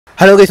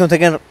Hello guys, once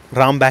again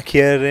Ram back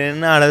here in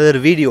another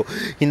video.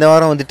 இந்த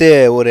வாரம் வந்துட்டு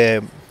ஒரு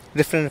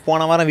டிஃப்ரெண்ட்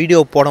போன வாரம் வீடியோ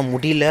போட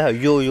முடியல.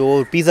 ஐயோ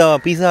பீஸா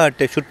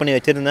ஷூட் பண்ணி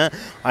வச்சுருந்தேன்.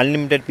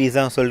 அன்லிமிட்டட்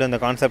பீஸா சொல்லிட்டு அந்த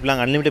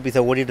கான்செப்ட்லாம் அன்லிமிட்டட்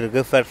பீஸா ஓடிட்டு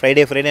இருக்குது.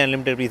 ஃப்ரைடே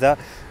அன்லிமிட்டட் பீஸா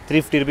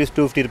 350 rupees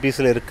 250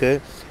 rupees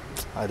இருக்குது.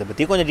 அதை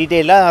பற்றி கொஞ்சம்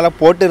டீட்டெயிலாக அதெல்லாம்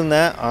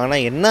போட்டிருந்தேன்.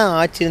 ஆனால் என்ன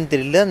ஆச்சுன்னு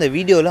தெரியல. அந்த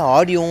வீடியோவில்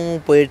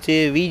ஆடியோவும்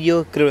போயிடுச்சு, வீடியோ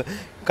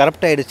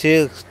கரப்ட் ஆகிடுச்சு,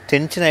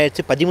 டென்ஷன்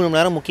ஆகிடுச்சு. 13 மணி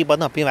நேரம் முக்கி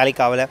பார்த்தோம், அப்பயும்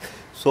வேலைக்கு ஆகலை.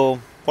 ஸோ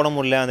போட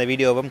முடியல அந்த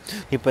வீடியோவை.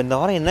 இப்போ இந்த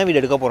வாரம் என்ன வீடியோ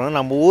எடுக்க போகிறோம்னா,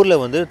 நம்ம ஊரில்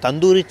வந்து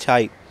தந்தூரி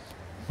சாய்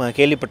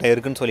கேள்விப்பட்ட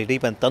இருக்குன்னு சொல்லிட்டு,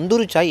 இப்போ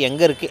தந்தூரி சாய்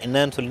எங்கே இருக்குது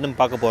என்னன்னு சொல்லிட்டு நம்ம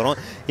பார்க்க போகிறோம்.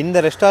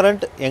 இந்த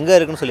ரெஸ்டாரண்ட் எங்கே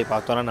இருக்குன்னு சொல்லி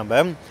பார்த்தோன்னா,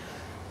 நம்ம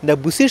இந்த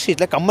புசி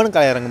ஸ்ட்ரீட்டில் கம்பன்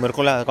கலாய் அரங்கம்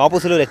இருக்கும்ல, அதுக்கு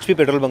ஆப்போசிட்டில் ஒரு HP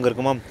பெட்ரோல் பங்க்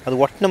இருக்குமா, அது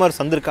ஒட்டின மாதிரி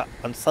சந்து இருக்கா.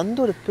 அந்த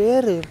சந்தோட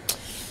பேர்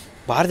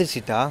பாரதி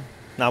ஸ்ட்ரீட்டா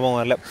ஞாபகம்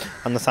வரல.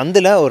 அந்த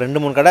சந்தில் ஒரு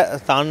 2-3 கடை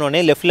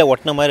தாண்டோடனே லெஃப்ட்டில்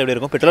ஒட்டின மாதிரி எப்படி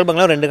இருக்கும். பெட்ரோல்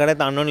பங்கில் 2 கடை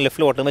தாண்டோடனே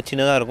லெஃப்ட்டில் ஒட்டின மாதிரி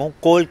சின்னதாக இருக்கும்.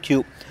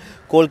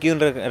 கோல்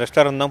கியூன்ற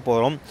ரெஸ்டாரண்ட் தான்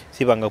போகிறோம்.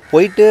 சரி, இப்போ அங்கே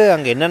போயிட்டு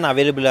அங்கே என்னென்ன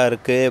அவைலபிளாக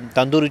இருக்குது,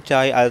 தந்தூரி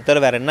சாய் அது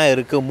தவிர வேறு என்ன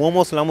இருக்குது,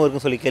 மோமோஸ் இல்லாமல்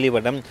இருக்குன்னு சொல்லி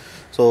கேள்விப்பட்டேன்.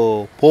 ஸோ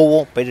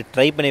போவோம், போய்ட்டு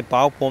ட்ரை பண்ணி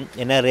பார்ப்போம்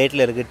என்ன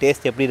ரேட்டில் இருக்குது,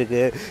 டேஸ்ட் எப்படி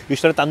இருக்குது.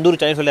 யூஸ்வலாக தந்தூரி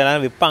சாய்னு சொல்லி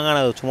எல்லாரும் விற்பாங்க,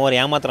 ஆனால் சும்மா ஒரு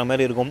ஏமாத்துற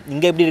மாதிரி இருக்கும்.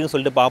 இங்கே எப்படி இருக்குன்னு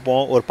சொல்லிட்டு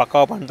பார்ப்போம். ஒரு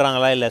பக்காவாக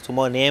பண்ணுறாங்களா இல்லை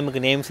சும்மா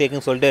நேம்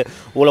சேக்குன்னு சொல்லிட்டு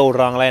ஊழ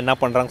விட்றாங்களா, என்ன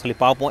பண்ணுறாங்கன்னு சொல்லி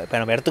பார்ப்போம். இப்போ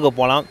நம்ம இடத்துக்கு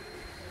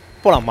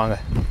போகலாம் வாங்க.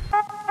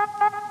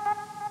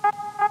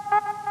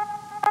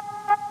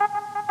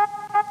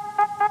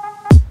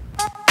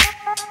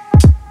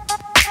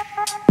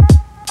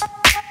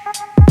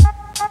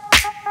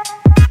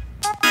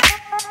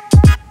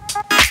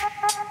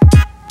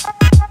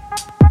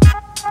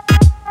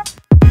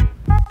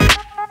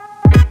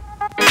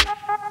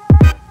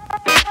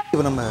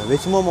 இப்போ நம்ம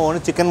வெஜ் மோமோ ஒன்று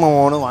சிக்கன் மோமோ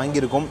ஒன்று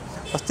வாங்கியிருக்கோம்.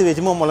 ஃபஸ்ட்டு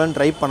வெஜ் மோமோலாம்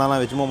ட்ரை பண்ணலாம்.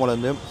 வெஜ்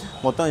மோமோலேருந்து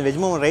மொத்தம் வெஜ்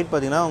மோமோ ரேட்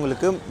பார்த்திங்கன்னா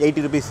உங்களுக்கு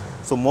 80 rupees.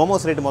 ஸோ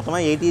மோமோஸ் ரேட்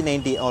மொத்தமாக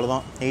 80-90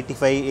 அவ்வளோதான்.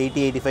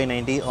 85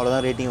 90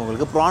 அவ்வளோதான் ரேட்டிங்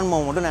உங்களுக்கு. ப்ரான்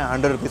மோமோ மட்டும்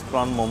 100 rupees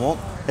ப்ரான் மோமோ.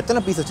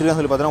 எத்தனை பீஸ் வச்சுருக்காங்க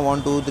சொல்லி பார்த்தோன்னா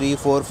 1 2 3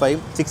 4 5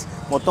 6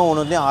 மொத்தம்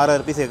ஒன்று 6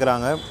 rupees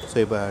கேட்குறாங்க. ஸோ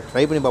இப்போ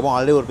ட்ரை பண்ணி பார்ப்போம்.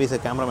 ஆல்ரெடி ஒரு பீஸ்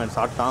கேமராமேன்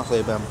சாப்பிட்டான். ஸோ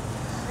இப்போ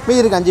மீதி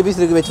இருக்குது 5 பீஸ்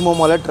இருக்குது வெஜ்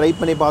மோமோவில். ட்ரை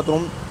பண்ணி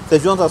பார்த்துரும்.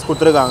 செஜ்வான் சாஸ்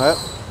கொடுத்துருக்காங்க,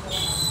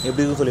 எப்படி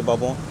இருக்குன்னு சொல்லி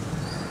பார்ப்போம்.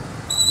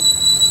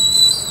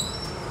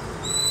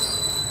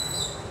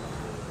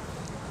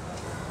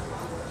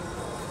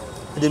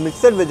 இது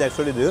மிக்சட் வெஜ்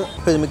ஆக்சுவலி.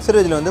 இப்போ இது மிக்சட்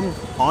வெஜ்ஜில் வந்து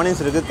ஆனியன்ஸ்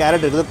இருக்குது,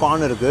 கேரட் இருக்குது,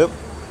 கார்ன் இருக்குது.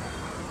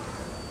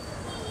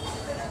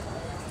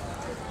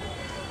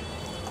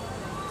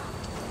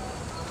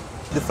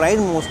 இது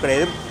ஃப்ரைட் மோமோஸ்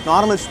கிடையாது,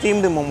 நார்மல்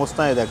ஸ்டீம்டு மோமோஸ்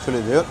தான் இது ஆக்சுவலி.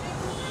 இது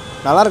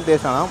நல்லாயிருக்கு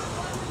டேஸ்ட், ஆனால்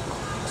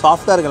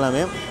சாஃப்டாக இருக்குது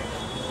எல்லாமே.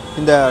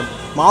 இந்த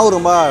மாவு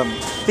ரொம்ப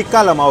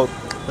திக்காக இல்லை, மாவு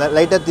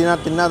லைட்டாக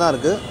தின்னாக தான்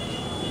இருக்குது.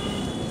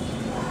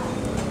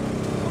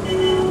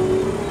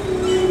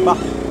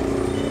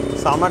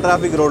 செம்ம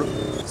டிராஃபிக் ரோடு,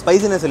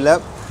 ஸ்பைசினஸ் இல்லை,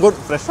 குட்.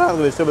 ஃப்ரெஷ்ஷாக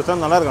இருக்குது,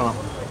 வெஜிடபிள்ஸ்லாம் நல்லா இருக்கலாம்.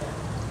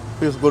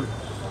 It's good.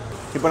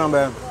 இப்போ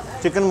நம்ம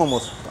சிக்கன்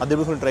மோமோஸ் அது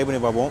எப்படி சொல்லி ட்ரை பண்ணி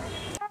பார்ப்போம்.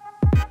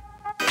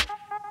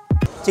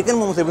 சிக்கன்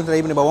மோமோஸ் எப்படி ட்ரை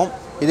பண்ணி பார்ப்போம்.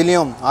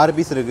 இதுலேயும் 6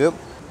 பீஸ் இருக்குது.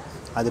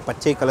 அது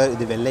பச்சை கலர்,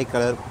 இது வெள்ளை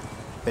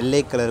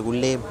கலர்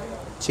உள்ளே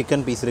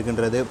சிக்கன் பீஸ்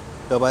இருக்குன்றது.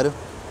 இப்போ பாரு,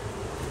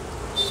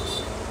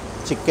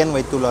 சிக்கன்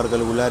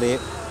வைத்துள்ளார்கள் உள்ளாரே,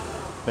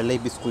 வெள்ளை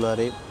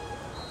பீஸ்க்குள்ளாரே.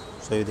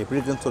 ஸோ இது எப்படி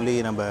இருக்குன்னு சொல்லி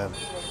நம்ம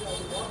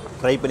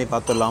ட்ரை பண்ணி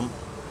பார்த்துடலாம்.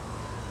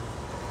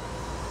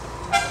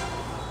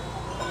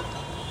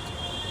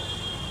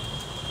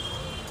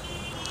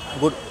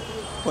 குட்.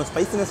 கொஞ்சம்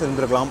ஸ்பைசினஸ்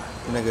இருந்திருக்கலாம்,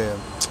 எனக்கு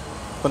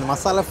கொஞ்சம்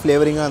மசாலா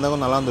ஃப்ளேவரிங்காக இருந்தால்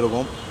கொஞ்சம் நல்லா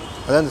இருந்திருக்கும்.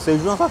 அதாவது அந்த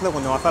செஜ்வான் சாஸில்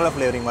கொஞ்சம் மசாலா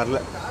ஃப்ளேவரிங் வரல,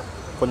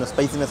 கொஞ்சம்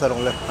ஸ்பைசினஸாக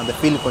இருக்கும்ல, அந்த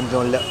ஃபீல்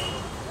கொஞ்சம் இல்லை.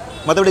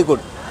 மற்றபடி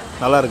குட்,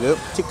 நல்லாயிருக்கு.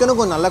 சிக்கனும்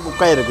கொஞ்சம் நல்லா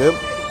குக்காக இருக்குது,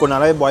 கொஞ்சம்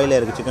நல்லாவே பாயிலாக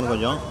இருக்குது சிக்கன்.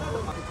 கொஞ்சம்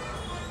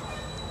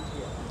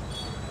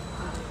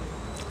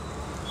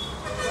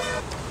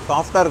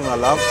சாஃப்டாக இருக்குது,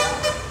 நல்லா.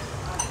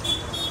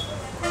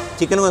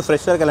 சிக்கனும் கொஞ்சம்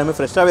ஃப்ரெஷ்ஷாக இருக்குது, எல்லாமே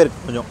ஃப்ரெஷ்ஷாகவே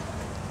இருக்குது கொஞ்சம்.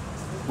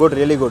 Good,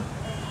 really good.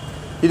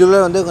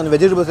 இதில் வந்து கொஞ்சம்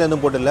வெஜிடபிள்ஸ்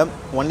எதுவும் போட்டில்லை,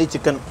 ஒன்லி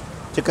சிக்கன்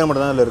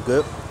மட்டும் தான் இதில்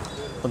இருக்குது.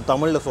 கொஞ்சம்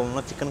தமிழில்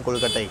சொல்லணும்னா சிக்கன்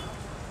கொழுக்கட்டை.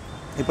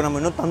 இப்போ நம்ம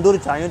இன்னும் தந்தூரி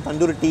சாயும்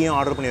தந்தூரி டீயும்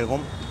ஆர்டர்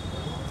பண்ணியிருக்கோம்.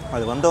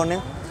 அது வந்தோடனே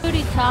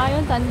தந்தூரி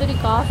சாயும் தந்தூரி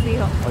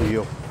காஃபியும்.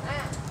 ஐயோ,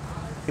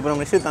 இப்போ நம்ம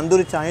நெக்ஸ்ட்டு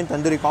தந்தூரி சாயும்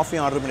தந்தூரி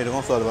காஃபியும் ஆர்டர்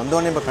பண்ணியிருக்கோம். ஸோ அது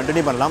வந்தோடனே இப்போ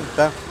கண்டினியூ பண்ணலாம்.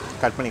 இப்போ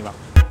கட் பண்ணிக்கலாம்.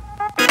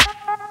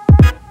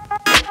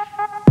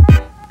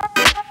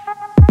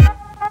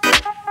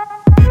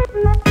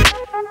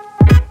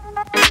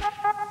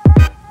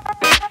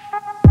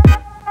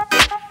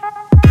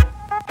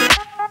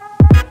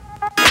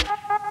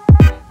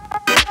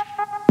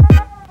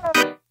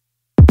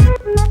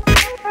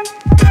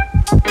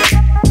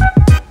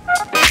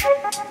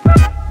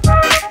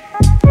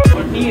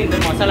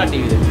 மசாலா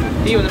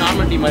டீ வந்து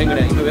நார்மல் டீ மாதிரி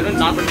கிடையாது. இப்போ வெறும்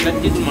நார்மல் டீயில்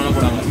சீஸ் மணம்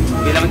போடுவாங்க.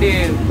 இதில் வந்து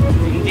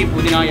இஞ்சி,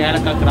 புதினா,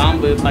 ஏலக்காய்,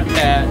 கிராம்பு,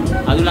 பட்டை,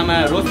 அதுவும்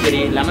இல்லாமல்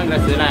ரோஸ்பெரி, லெமன்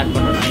கிராஸ் இதெல்லாம் ஆட்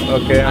பண்ணுறாங்க.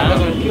 ஓகே,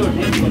 அதனால் கொஞ்சம் டீயோட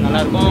டேஸ்ட்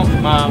நல்லாயிருக்கும்,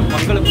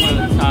 மக்களுக்கு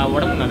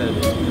உடம்பு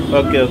நல்லது.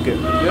 ஓகே.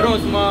 வெறும்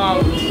சும்மா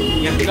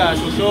எதுக்கா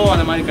ஷோ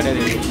அந்த மாதிரி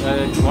கிடையாது,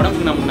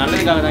 உடம்புக்கு நமக்கு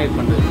நல்லதுக்காக தான் இது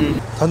பண்ணுறது.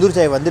 தந்தூரி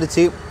சாய்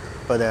வந்துடுச்சு.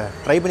 இப்போ அதை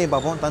ட்ரை பண்ணி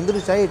பார்ப்போம்.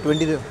 தந்தூரி சாய்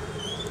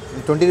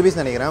 20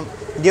 rupees நினைக்கிறேன்.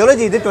 இது எவ்வளோ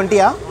இது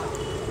 20-ஆ?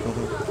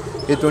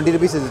 இது 20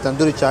 rupees. இது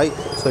தந்தூரி சாய்.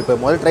 ஸோ இப்போ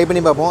முதல்ல ட்ரை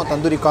பண்ணி பார்ப்போம்.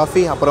 தந்தூரி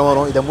காஃபி அப்புறம்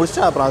வரும். இதை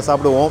முடிச்சா அப்புறம் அதை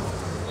சாப்பிடுவோம்.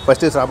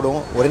 ஃபஸ்ட்டு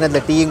சாப்பிடுவோம். ஒரே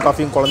நேரத்தில் டீயும்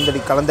காஃபியும்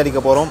கலந்தடிக்க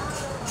போகிறோம்.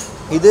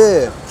 இது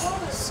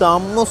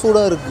செம்ம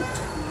சூடாக இருக்குது.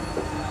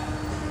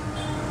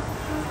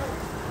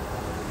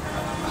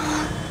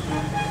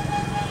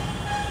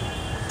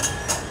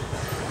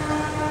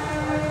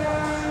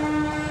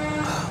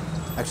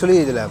 ஆக்சுவலி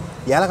இதில்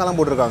ஏலக்காய்லாம்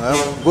போட்டிருக்காங்க.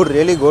 Good,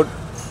 really good.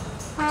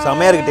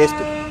 செம்மையாக இருக்குது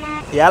டேஸ்ட்டு.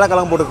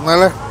 ஏலக்காய்லாம்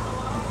போட்டிருக்கனால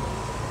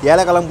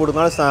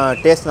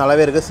டேஸ்ட்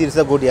நல்லாவே இருக்குது.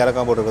 சீரியஸாக குட்.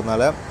 ஏலக்காய்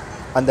போட்டிருக்கிறதுனால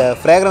அந்த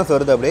ஃப்ரேக்ரன்ஸ்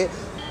வருது. அப்படியே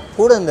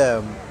கூட அந்த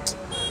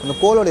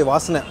கோலோடைய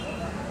வாசம்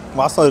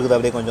இருக்குது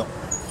அப்படியே கொஞ்சம்.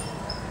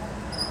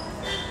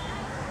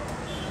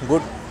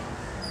 குட்.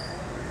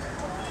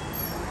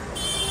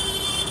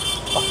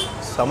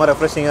 செம்ம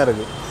ரெஃப்ரெஷிங்காக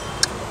இருக்குது.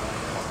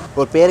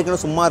 ஒரு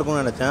பேருக்குன்னு சும்மா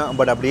இருக்கும்னு நினச்சேன்.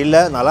 பட் அப்படி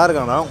இல்லை, நல்லா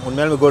இருக்கானா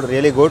உண்மையாலுமே குட்,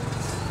 ரியலி குட்.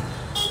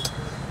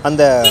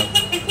 அந்த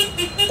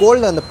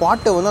கோலில் அந்த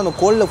பாட்டை வந்து அந்த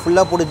கோலில்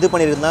ஃபுல்லாக போட்டு இது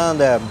பண்ணியிருந்தா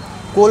அந்த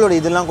கோலோட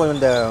இதெல்லாம் கொஞ்சம்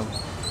இந்த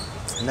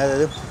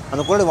என்னது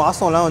அந்த கோலோட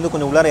வாசம்லாம் வந்து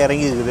கொஞ்சம் உள்ளார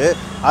இறங்கி இருக்குது.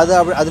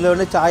 அதில்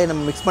வந்து சாயை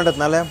நம்ம மிக்ஸ்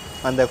பண்ணுறதுனால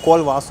அந்த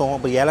கோல் வாசம்,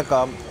 அப்புறம்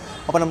ஏலக்காய்,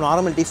 அப்புறம் நம்ம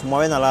நார்மல் டீ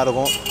சும்மாவே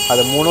நல்லாயிருக்கும்.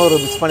 அதை மூணு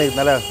மிக்ஸ்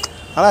பண்ணிக்கிறதுனால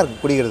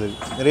நல்லாயிருக்கு குடிக்கிறதுக்கு.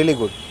 Really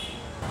good.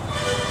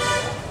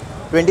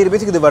 20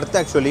 rupeesக்கு இது வர்த்து.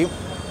 ஆக்சுவலி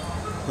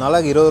நல்லா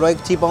 20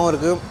 ரூபாய்க்கு சீப்பாகவும்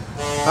இருக்குது.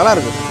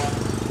 நல்லாயிருக்கு.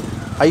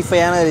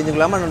 ஹைஃபையான ரேஞ்சுக்கு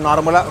இல்லாமல்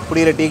நார்மலாக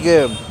குடிக்கிற டீக்கு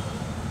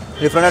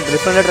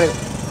டிஃப்ரெண்ட்டாக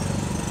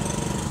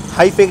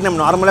ஹைஃபைக்கு நம்ம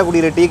நார்மலாக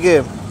குடிக்கிற டீக்கு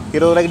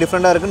 20 ரூபாய்க்கு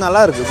டிஃப்ரெண்ட்டாக இருக்குது.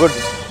 நல்லா இருக்குது. குட்.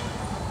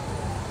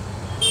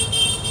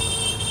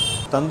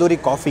 தந்தூரி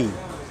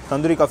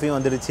காஃபியும்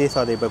வந்துடுச்சு. ஸோ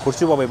அதை இப்போ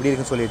குடிச்சு பார்ப்போம் எப்படி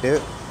இருக்குன்னு சொல்லிட்டு.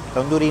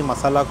 தந்தூரி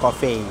மசாலா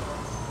காஃபி.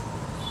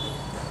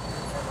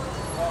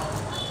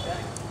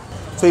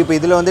 ஸோ இப்போ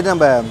இதில் வந்துட்டு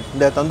நம்ம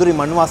இந்த தந்தூரி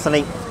மண்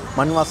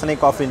வாசனை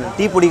காஃபி,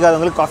 டீ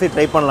பிடிக்காதவங்களுக்கு காஃபி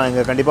ட்ரை பண்ணலாம்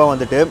இங்கே கண்டிப்பாக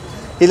வந்துட்டு.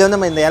 இதில் வந்து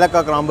நம்ம இந்த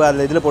ஏலக்காய் கிராம்பு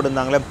அதில் இதில்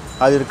போட்டிருந்தாங்களே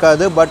அது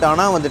இருக்காது. பட்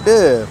ஆனால் வந்துட்டு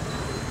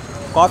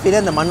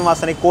காஃபியில் இந்த மண்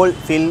வாசனை, கோல்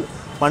ஃபீல்,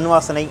 மண்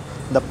வாசனை,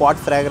 இந்த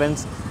பாட்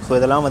ஃப்ராக்ரன்ஸ், ஸோ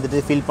இதெல்லாம்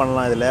வந்துட்டு ஃபீல்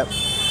பண்ணலாம். இதில்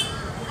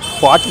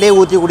பாட்டிலே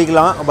ஊற்றி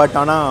குடிக்கலாம். பட்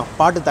ஆனால்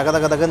பாட்டு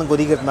தக்கன்னு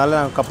கொதிக்கிறதுனால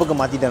நான் கப்புக்கு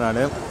மாற்றிட்டேன்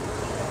நான்.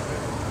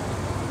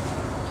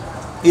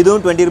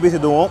 இதுவும் 20 rupees.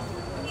 இதுவும்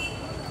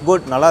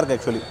குட், நல்லாயிருக்கு.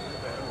 ஆக்சுவலி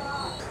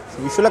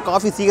யூஸ்வலாக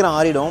காஃபி சீக்கிரம்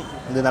ஆறிடும்.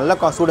 இது நல்லா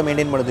சூடை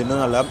மெயின்டைன் பண்ணுது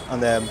இன்னும் நல்லா.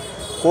 அந்த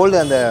கோல்டு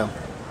அந்த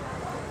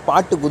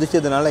பாட்டு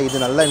குதிச்சதுனால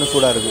இது நல்லா இன்னும்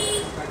சூடாக இருக்குது.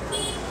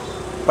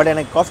 பட்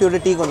எனக்கு காஃபியோட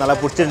டீ கொஞ்சம் நல்லா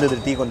பிடிச்சிருந்தது.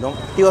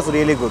 Tea was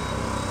really good.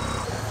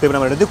 So இப்போ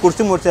நம்ம எடுத்து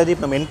குடிச்சு முடிச்சாச்சு.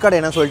 இப்போ நம்ம என் கார்டு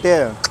என்ன சொல்லிட்டு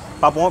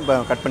பார்ப்போம். இப்போ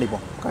கட்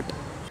பண்ணிப்போம்.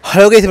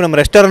 ஹலோ கைஸ், இப்போ நம்ம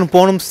ரெஸ்டாரண்ட்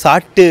போகணும்.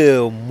 சாப்பிட்டு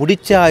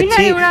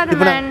முடிச்சாச்சு. இப்போ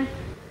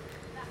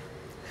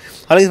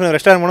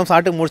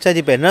சாப்பிட்டு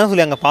முடிச்சாச்சு. இப்போ என்ன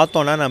சொல்லி அங்கே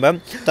பார்த்தோன்னா நம்ம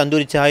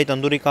தந்தூரி சாய்,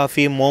 தந்தூரி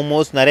காஃபி,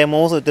 மோமோஸ், நிறைய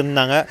மோமோஸ்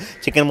வச்சுருந்தாங்க.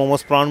 சிக்கன்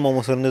மோமோஸ், ப்ரான்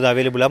மோமோஸ் இருந்தது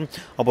அவைலபிளாக.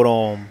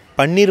 அப்புறம்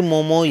பன்னீர்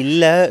மோமோ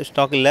இல்லை,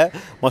 ஸ்டாக் இல்லை.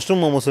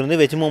 மஷ்ரூம் மோமோஸ் இருந்து,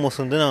 வெஜ் மோமோஸ்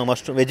இருந்து.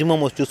 நான் வெஜ்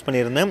மோமோஸ் சூஸ்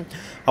பண்ணியிருந்தேன்.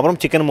 அப்புறம்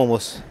சிக்கன்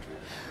மோமோஸ்.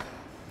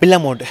 பில்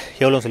அமௌண்ட்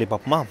எவ்வளோன்னு சொல்லி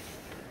பார்ப்போமா?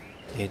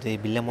 இது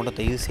பில் அமௌண்ட்டை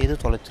தயவு செய்து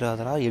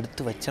தொலைச்சிடாதரா.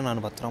 எடுத்து வச்சேன்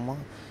நான் பத்திரமா.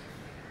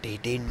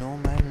 No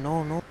man,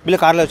 no. பில்லை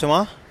காரில்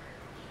வச்சோமா?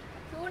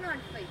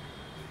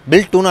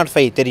 பில்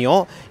 205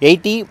 தெரியும்.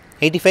 80,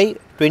 85,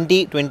 20,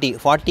 20,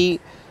 40,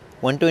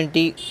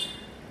 120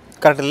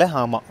 கரெக்ட் இல்லை?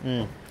 ஆமாம்,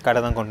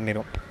 கரெக்டாக தான்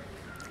கொண்டு.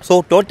 ஸோ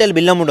டோட்டல்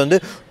பில் அமௌண்ட் வந்து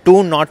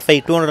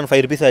 205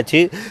 rupees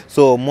ஆச்சு.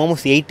 ஸோ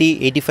மோமோஸ் 80,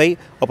 85,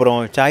 அப்புறம்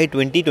சாய்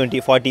 20,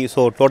 20, 40.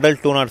 ஸோ டோட்டல்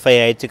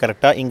 205 ஆயிடுச்சு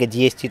கரெக்டாக. இங்கே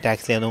ஜிஎஸ்டி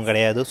டேக்ஸில் எதுவும்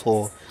கிடையாது. ஸோ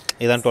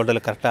இதுதான்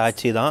டோட்டல் கரெக்டாக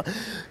ஆச்சு தான்.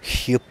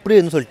 எப்படி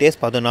இருந்து சொல்லி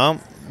டேஸ்ட் பார்த்தோன்னா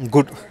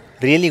குட்,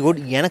 ரியலி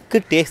குட். எனக்கு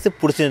டேஸ்ட்டு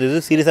பிடிச்சிருந்தது.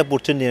 சீரியஸாக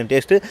பிடிச்சிருந்தது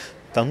டேஸ்ட்டு.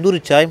 தந்தூரி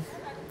சாய்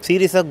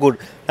சீரியஸாக குட்.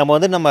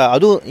 நம்ம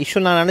அதுவும் இஷ்யூ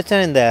நான்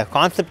நினச்சேன் இந்த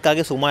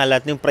கான்செப்ட்காக சும்மா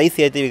எல்லாத்தையும் ப்ரைஸ்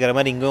ஏற்றி வைக்கிற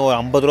மாதிரி இங்கேயும் ஒரு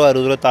 50 ரூபா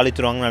 60 ரூபா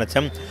தாளிச்சிருவாங்கன்னு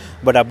நினச்சேன்.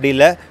 பட் அப்படி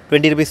இல்லை,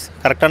 20 rupees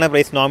கரெக்டான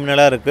ப்ரைஸ்,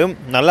 நாமினலாக இருக்குது.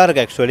 நல்லா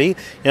இருக்குது ஆக்சுவலி.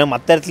 ஏன்னா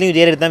மற்ற இடத்துலையும்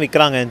இதே ரேட் தான்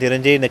விற்கிறாங்க எனக்கு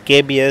தெரிஞ்சு. இந்த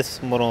கேபிஎஸ்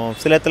அப்புறம்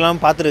சில இடத்துலாம்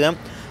பார்த்துருக்கேன்,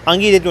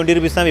 அங்கேயும் இதே 20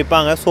 rupees தான்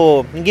விற்பாங்க. ஸோ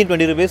இங்கேயும்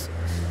 20 rupees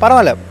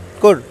பரவாயில்ல,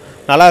 குட்,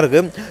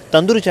 நல்லாயிருக்கு.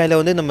 தந்தூரி சாயில்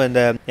வந்து நம்ம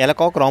இந்த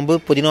ஏலக்காய், கிராம்பு,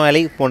 புதினா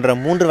இலை போன்ற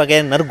 3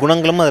 வகையான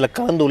நற்குணங்களும் அதில்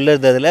கலந்து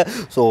உள்ளது அதில்.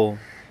 ஸோ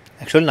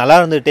ஆக்சுவலி நல்லா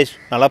இருந்தது டேஸ்ட்.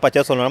 நல்லா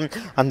பச்சா சொல்லணும்.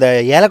 அந்த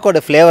ஏலக்காயோட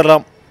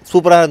ஃப்ளேவர்லாம்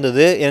சூப்பராக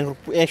இருந்தது.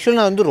 எனக்கு ஆக்சுவலி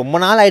நான் வந்து ரொம்ப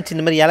நாள் ஆயிடுச்சு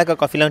இந்த மாதிரி ஏலக்காய்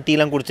காஃபிலாம்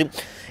டீலாம் குடிச்சு.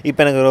 இப்போ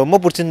எனக்கு ரொம்ப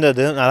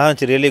பிடிச்சிருந்தது. நல்லா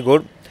இருந்துச்சு, ரியலி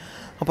குட்.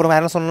 அப்புறம்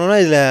வேறு என்ன சொன்னோன்னா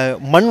இதில்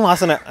மண்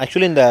வாசனை.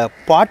 ஆக்சுவலி இந்த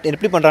பாட்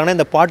எப்படி பண்ணுறாங்கன்னா,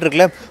 இந்த பாட்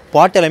இருக்குல்ல,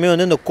 பாட் எல்லாமே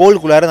வந்து இந்த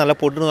கோல்குள்ளார நல்லா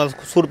போட்டு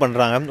நல்லா சூடு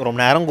பண்ணுறாங்க. ரொம்ப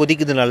நேரம்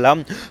கொதிக்குது நல்லா.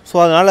 ஸோ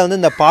அதனால் வந்து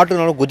இந்த பாட்டு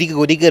நல்லா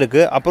கொதிக்க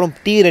இருக்குது. அப்புறம்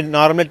டீ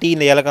நார்மலாக டீ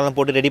இந்த ஏலக்காய்லாம்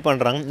போட்டு ரெடி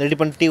பண்ணுறாங்க. ரெடி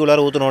பண்ணி டீ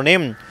உள்ளார ஊற்றினோடனே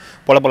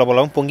பொல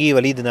பொங்கி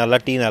வலியுது நல்லா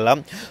டீ நல்லா.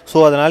 ஸோ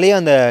அதனாலேயே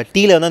அந்த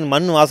டீயில் வந்து அந்த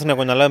மண் வாசனை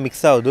கொஞ்சம் நல்லா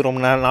மிக்ஸ் ஆகுது. ரொம்ப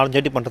நேரம் 4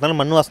 ஜட்டி பண்ணுறதுனால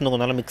மண் வாசனை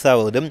கொஞ்சம் நல்லா மிக்ஸ்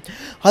ஆகுது.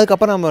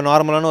 அதுக்கப்புறம் நம்ம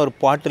நார்மலான ஒரு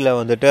பாட்டில்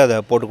வந்துட்டு அதை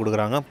போட்டு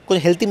கொடுக்குறாங்க.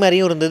 கொஞ்சம் ஹெல்த்தி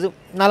மாதிரியும் இருந்தது,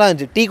 நல்லா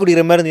இருந்துச்சு. டீ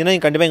குடிக்கிற மாதிரி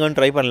இருந்ததுன்னா கண்டிப்பாக இங்கே வந்து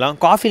ட்ரை பண்ணலாம்.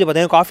 காஃபியில்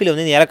பார்த்தீங்கன்னா காஃபியில்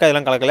வந்து ஏலக்காய்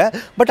இதெல்லாம் கலக்கலை.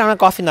 பட் ஆனால்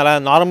காஃபி நல்லா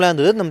நார்மலாக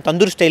இருந்தது. நம்ம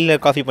தந்தூரி ஸ்டைலில்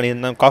காஃபி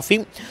பண்ணியிருந்தாங்க. காஃபி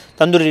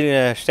தந்தூரி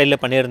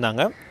ஸ்டைலில்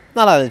பண்ணியிருந்தாங்க,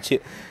 நல்லா இருந்துச்சு.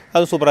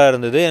 அது சூப்பராக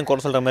இருந்தது. எனக்கு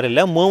குறை சொல்கிற மாதிரி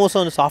இல்லை.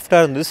 மோமோஸும் வந்து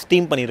சாஃப்ட்டாக இருந்தது.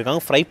 ஸ்டீம்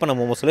பண்ணியிருக்காங்க. ஃப்ரை பண்ண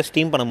மோமோஸில்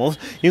ஸ்டீம் பண்ண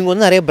மோமோஸ். இவங்க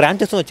வந்து நிறைய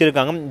பிரான்ச்சஸும்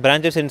வச்சுருக்காங்க.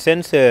 பிரான்ச்சஸ் இன்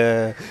சென்ஸ்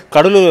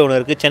கடலூரில் ஒன்று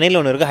இருக்குது, சென்னையில்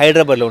ஒன்று இருக்குது,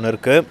 ஹைதராபாத்தில் ஒன்று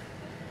இருக்குது,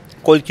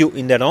 கோல்கியூ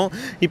இந்த இடம்.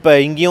 இப்போ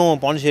இங்கேயும்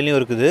பாண்டிச்சேரிலையும்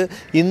இருக்குது.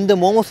 இந்த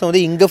மோமோஸ் வந்து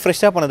இங்கே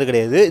ஃப்ரெஷ்ஷாக பண்ணது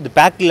கிடையாது. இது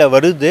பேக்கில்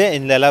வருது.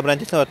 இந்த எல்லா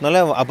பிரான்ச்சஸும்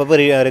வரதுனால அப்பப்போ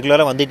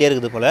ரெகுலராக வந்துகிட்டே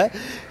இருக்குது போல்.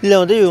 இதில்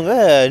வந்து இவங்க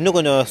இன்னும்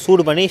கொஞ்சம்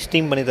சூடு பண்ணி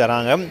ஸ்டீம் பண்ணி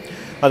தராங்க.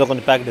 அதை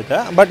கொஞ்சம் பேக்கெட்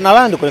இருக்கா. பட்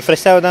நல்லா இருந்தது. கொஞ்சம்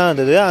ஃப்ரெஷ்ஷாக தான்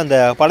இருந்தது. அந்த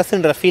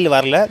பழசுன்ற ஃபீல்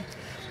வரல.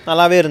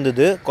 நல்லாவே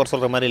இருந்தது. குறை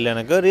சொல்கிற மாதிரி இல்லை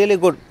எனக்கு. Really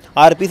good.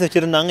 6 பீஸ்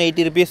வச்சுருந்தாங்க.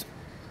 80 rupees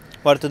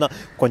வருது தான்.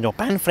 கொஞ்சம்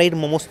pan fried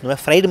momos,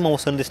 fried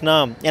momos இருந்துச்சுன்னா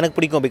எனக்கு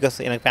பிடிக்கும். பிகாஸ்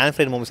எனக்கு பேன்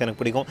ஃப்ரைடு மோமோஸ் எனக்கு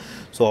பிடிக்கும்.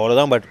 ஸோ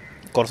அவ்வளோதான். பட்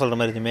குறை சொல்கிற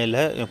மாதிரி எதுவுமே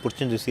இல்லை. எனக்கு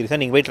பிடிச்சிருந்து சீரியஸாக.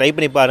 நீங்கள் போய் ட்ரை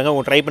பண்ணி பாருங்கள்.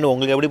 ட்ரை பண்ணி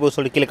உங்களுக்கு எப்படி போய்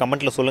சொல்லி கீழே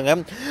கமெண்ட்டில்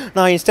சொல்லுங்கள்.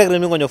 நான்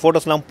இன்ஸ்டாகிராம்லேயும் கொஞ்சம்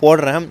ஃபோட்டோஸ்லாம்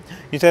போடுறேன்.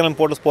 இன்ஸ்டாகிராம்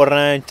ஃபோட்டோஸ்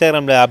போடுறேன்.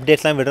 இன்ஸ்டாகிராமில்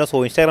அப்டேட்ஸ்லாம் விடுறேன். ஸோ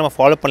இன்ஸ்டாகிராமை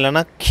ஃபாலோ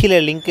பண்ணலன்னா கீழே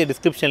லிங்க்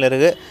டிஸ்கிரிப்ஷனில்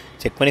இருக்குது.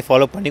 செக் பண்ணி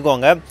ஃபாலோ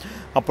பண்ணிக்கோங்க.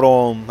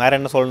 அப்புறம் வேறு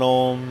என்ன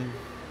சொல்லணும்?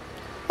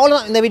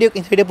 அவ்வளோதான். இந்த வீடியோ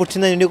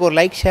பிடிச்சிருந்தா இந்த வீடியோக்கு ஒரு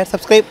லைக், ஷேர்,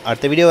 சப்ஸ்கிரைப்.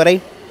 அடுத்த வீடியோ வரை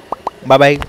பாய்.